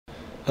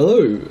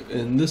Hello,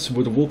 in this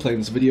World of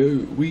Warplanes video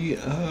we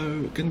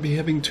are going to be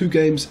having two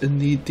games in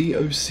the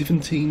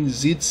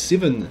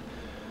Do-17Z,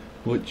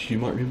 which you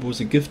might remember was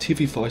a gift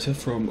heavy fighter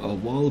from a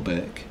while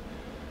back,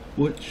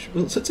 which,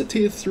 well, it sits at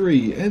tier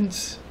 3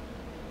 and,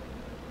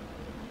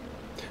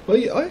 well,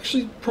 yeah, I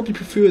actually probably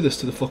prefer this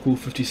to the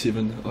Focke-Wulf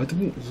 57. I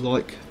didn't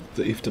like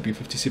the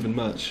FW-57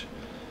 much,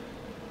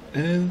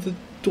 and the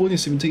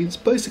Do-17 is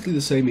basically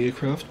the same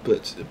aircraft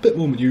but a bit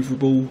more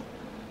manoeuvrable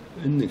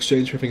in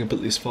exchange for having a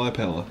bit less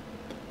firepower.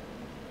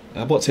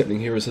 What's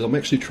happening here is that I'm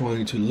actually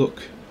trying to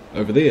look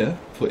over there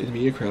for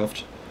enemy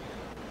aircraft,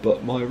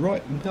 but my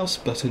right mouse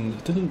button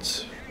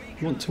didn't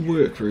want to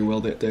work very well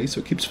that day,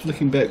 so it keeps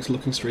flicking back to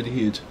looking straight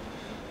ahead.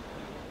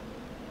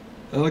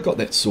 I got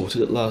that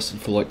sorted. It lasted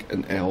for like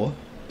an hour.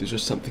 There's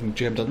just something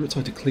jammed under it,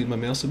 so I had to clean my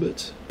mouse a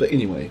bit. But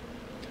anyway,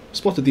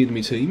 spotted the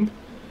enemy team.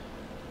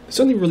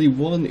 There's only really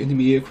one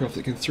enemy aircraft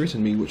that can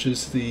threaten me, which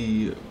is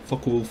the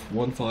Focke-Wulf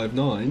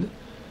 159.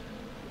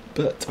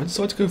 But I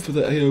decided to go for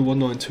the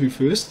AO192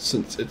 first,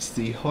 since it's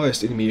the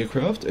highest enemy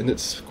aircraft, and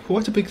it's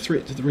quite a big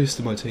threat to the rest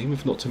of my team,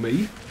 if not to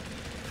me.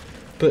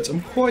 But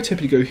I'm quite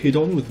happy to go head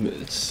on with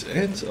it,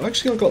 and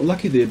actually I got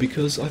lucky there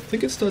because I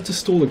think it started to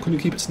stall and couldn't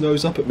keep its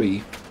nose up at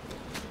me.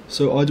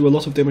 So I do a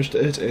lot of damage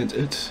to it, and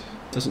it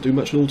doesn't do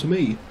much at all to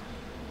me.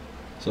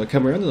 So I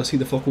come around and I see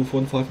the Focke-Wulf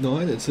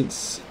 159, and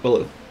since,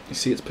 well, you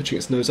see it's pitching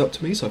its nose up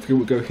to me, so I figure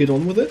we'll go head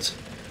on with it.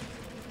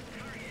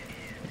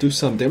 Do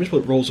some damage, but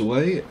it rolls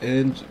away,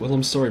 and, well,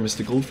 I'm sorry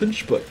Mr.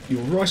 Goldfinch, but you're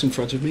right in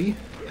front of me,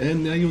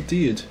 and now you're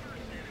dead.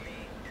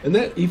 And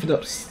that evens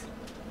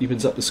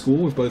up the score.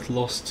 We've both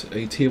lost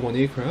a tier 1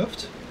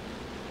 aircraft.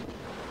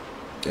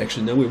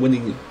 Actually, no, we're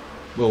winning,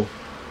 well,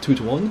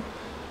 2-1.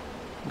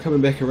 I'm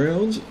coming back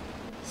around,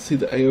 see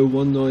the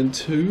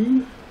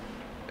AO192,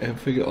 and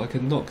figure I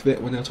can knock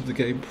that one out of the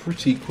game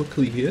pretty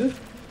quickly here.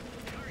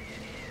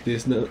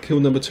 There's kill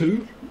number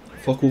 2.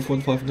 Focke-Wulf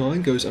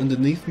 159 goes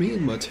underneath me,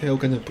 and my tail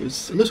gunner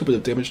puts a little bit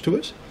of damage to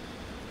it.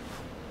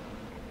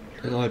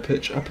 And I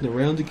pitch up and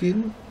around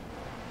again.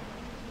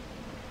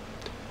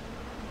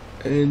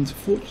 And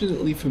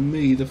fortunately for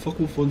me, the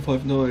Focke-Wulf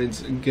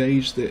 159s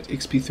engage that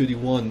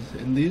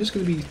XP31, and they're just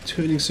going to be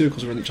turning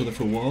circles around each other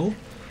for a while,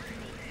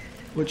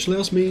 which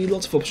allows me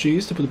lots of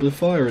opportunities to put a bit of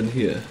fire in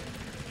here.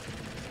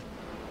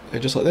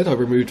 And just like that, I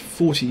removed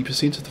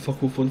 40% of the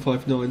Focke-Wulf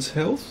 159's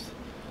health.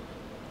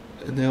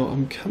 And now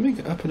I'm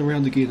coming up and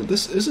around again.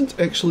 This isn't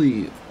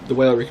actually the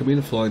way I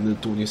recommend flying the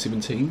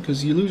Do-17,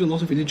 because you lose a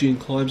lot of energy in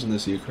climbs in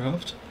this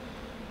aircraft.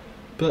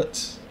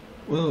 But,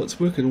 well, it's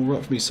working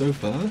alright for me so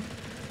far.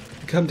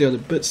 I come down a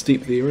bit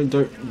steep there and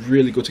don't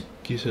really get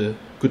a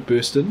good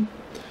burst in.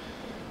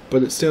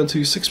 But it's down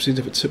to 6%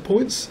 of its hit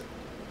points.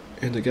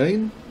 And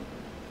again,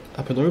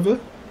 up and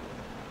over.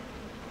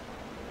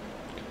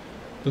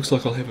 Looks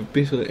like I'll have a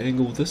better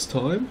angle this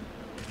time.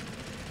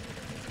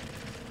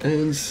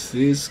 And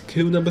there's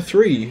kill number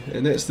 3,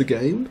 and that's the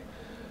game.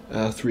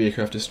 3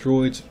 aircraft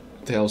destroyed,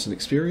 1,000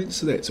 experience,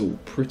 so that's all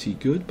pretty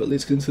good, but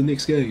let's get into the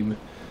next game.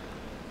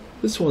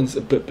 This one's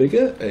a bit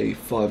bigger, a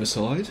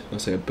 5-a-side. I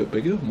say a bit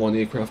bigger, 1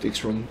 aircraft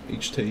extra on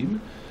each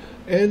team.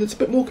 And it's a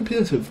bit more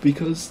competitive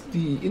because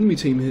the enemy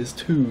team has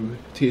 2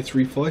 tier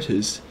 3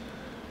 fighters,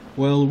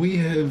 while we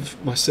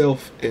have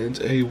myself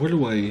and a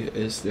Whirlaway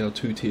as our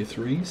 2 tier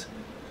 3s,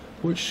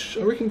 which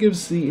I reckon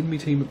gives the enemy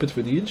team a bit of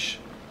an edge.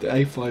 The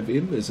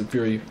A5M is a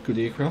very good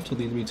aircraft on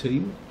the enemy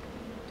team,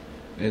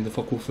 and the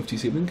Focke-Wulf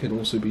 57 can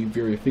also be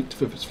very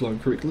effective if it's flown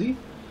correctly.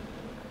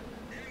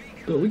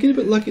 But we get a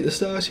bit lucky at the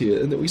start here,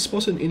 in that we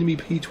spot an enemy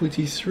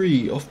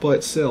P-23 off by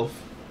itself,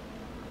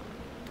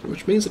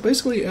 which means that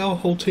basically our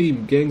whole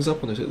team gangs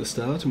up on it at the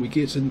start and we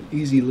get an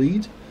easy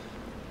lead.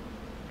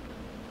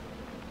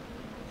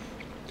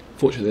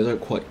 Fortunately I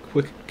don't quite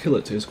kill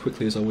it as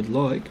quickly as I would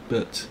like,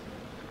 but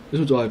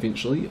it'll die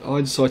eventually.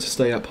 I decide to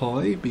stay up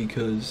high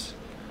because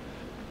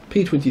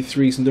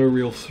P-23 is no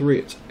real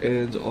threat,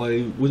 and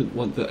I wouldn't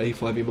want the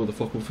A5M or the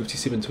Focke-Wulf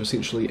 57 to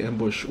essentially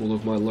ambush all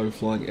of my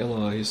low-flying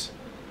allies.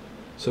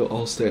 So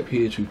I'll stay up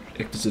here to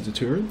act as a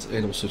deterrent,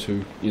 and also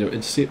to,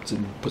 intercept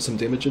and put some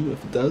damage in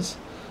if it does.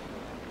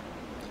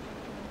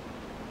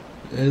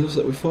 And it looks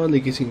like we're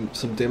finally getting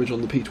some damage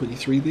on the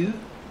P-23 there.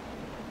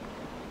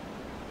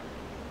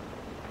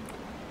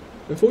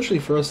 Unfortunately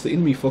for us, the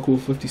enemy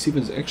Focke-Wulf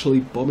 57 is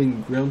actually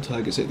bombing ground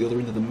targets at the other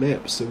end of the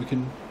map, so we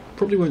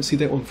probably won't see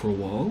that one for a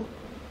while.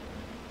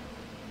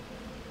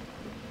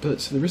 But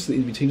the rest of the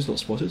enemy team's not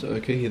spotted.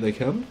 Okay, here they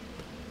come.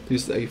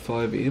 There's the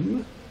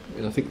A5M,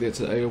 and I think that's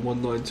the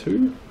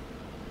AO192.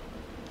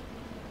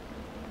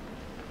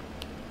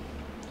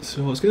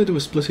 So I was going to do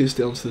a split test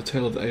down to the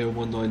tail of the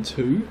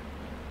AO192,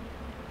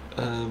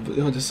 but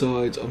then I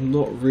decide I'm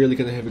not really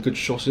going to have a good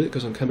shot at it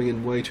because I'm coming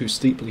in way too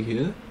steeply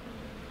here.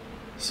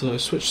 So I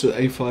switch to the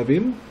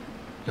A5M.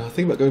 Now I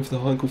think about going for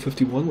the Heinkel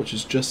 51, which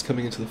is just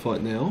coming into the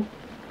fight now.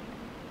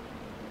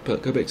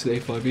 But go back to the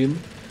A5M.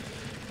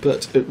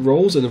 But it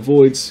rolls and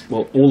avoids,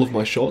 well, all of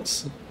my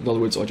shots. In other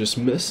words, I just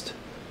missed.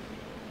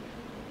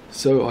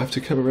 So I have to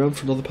come around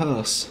for another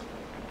pass.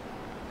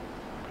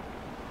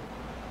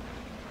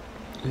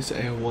 There's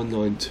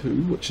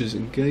AR-192, which is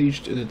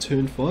engaged in a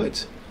turn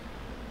fight.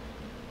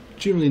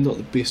 Generally not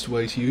the best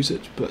way to use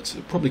it, but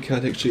it probably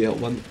can't actually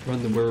run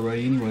the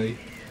Wirraway anyway.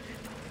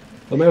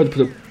 I'm able to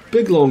put a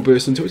big long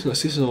burst into it and I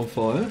set it on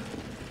fire,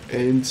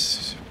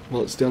 and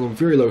well, it's down on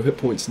very low hit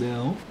points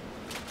now,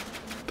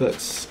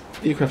 but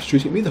aircraft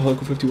shooting at me, the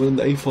Heinkel 51 and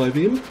the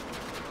A5M.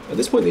 At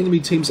this point the enemy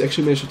teams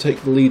actually managed to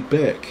take the lead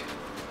back,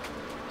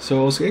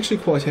 so I was actually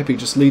quite happy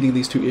just leading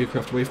these two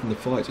aircraft away from the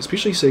fight,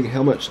 especially seeing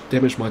how much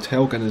damage my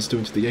tail gun is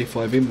doing to the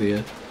A5M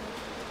there.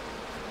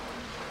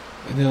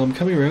 And now I'm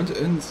coming around,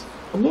 and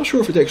I'm not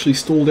sure if it actually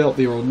stalled out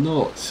there or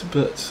not,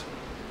 but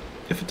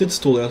if it did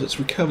stall out, it's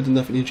recovered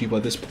enough energy by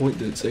this point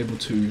that it's able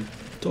to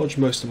dodge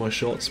most of my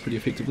shots pretty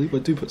effectively,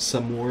 but I do put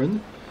some more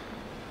in.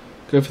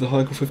 Go for the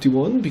Heinkel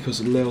 51 because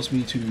it allows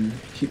me to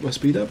keep my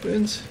speed up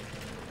and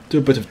do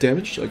a bit of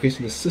damage. I get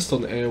an assist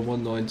on the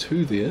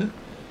AR-192 there.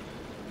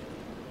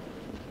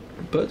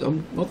 But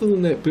other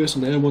than that burst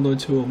on the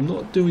AR-192, I'm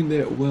not doing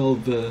that well.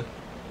 The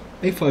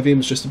A5M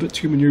is just a bit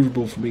too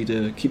manoeuvrable for me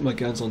to keep my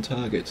guns on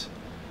target.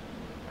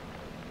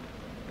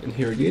 And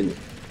here again,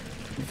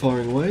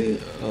 firing away,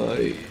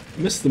 I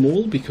miss them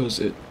all because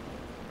it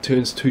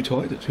turns too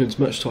tight. It turns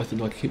much tighter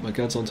than I can keep my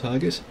guns on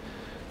target.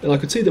 And I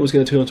could see that was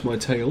going to turn onto my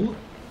tail,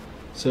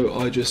 so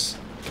I just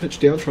pitch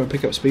down, try and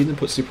pick up speed and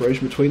put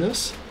separation between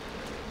us.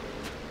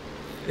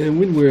 And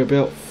when we're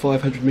about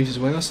 500 meters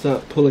away, I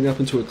start pulling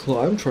up into a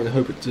climb, trying to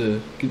hope it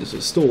to get us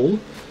to stall.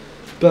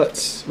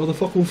 But while the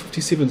Focke-Wulf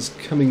 57's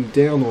coming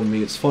down on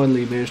me, it's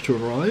finally managed to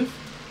arrive.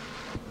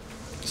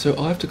 So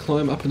I have to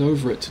climb up and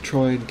over it to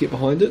try and get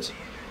behind it.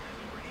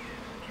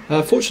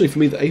 Fortunately for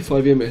me, the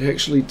A5M had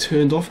actually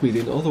turned off me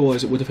then,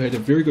 otherwise it would have had a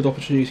very good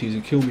opportunity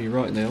to kill me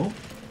right now.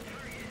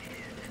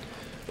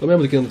 But I'm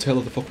able to get on the tail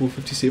of the Focke-Wulf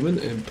 57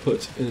 and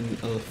put in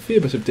a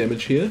fair bit of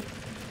damage here.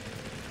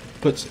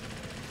 But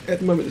at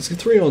the moment it's a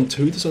 3-on-2,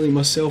 there's only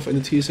myself and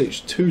the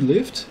TSH-2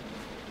 left.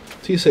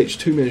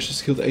 TSH-2 managed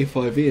to kill the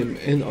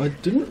A5M, and I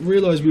didn't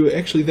realise we were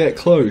actually that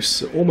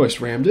close.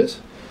 Almost rammed it.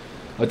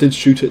 I did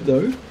shoot it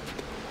though.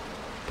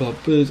 But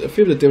a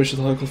fair bit of damage to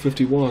the Heinkel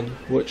 51,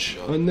 which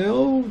I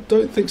now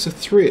don't think is a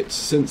threat,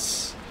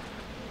 since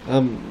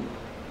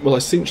well, I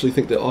essentially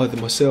think that either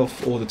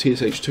myself or the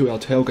TSH-2, our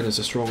tail gunners,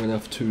 are strong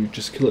enough to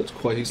just kill it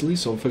quite easily,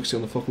 so I'm focusing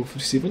on the Focke-Wulf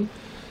 57.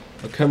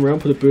 I come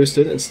around, put a burst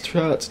in, and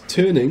start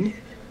turning,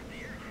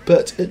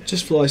 but it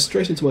just flies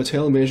straight into my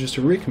tail and manages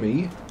to wreck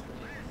me,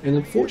 and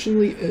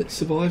unfortunately it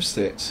survives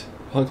that.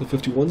 Heinkel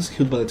 51 is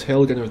killed by the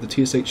tail gunner of the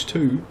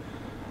TSH-2,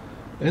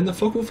 and the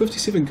Focke-Wulf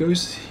 57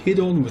 goes head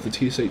on with the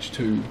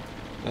TSH-2.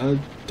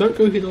 Don't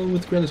go head on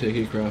with ground attack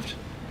aircraft.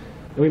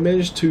 And we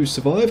managed to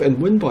survive and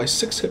win by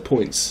 6 hit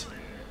points,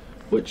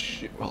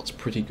 which, well, it's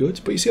pretty good.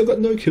 But you see, I've got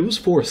no kills,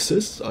 4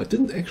 assists. I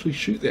didn't actually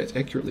shoot that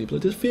accurately, but I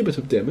did a fair bit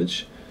of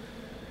damage.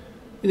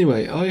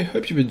 Anyway, I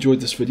hope you've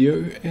enjoyed this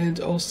video, and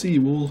I'll see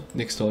you all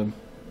next time.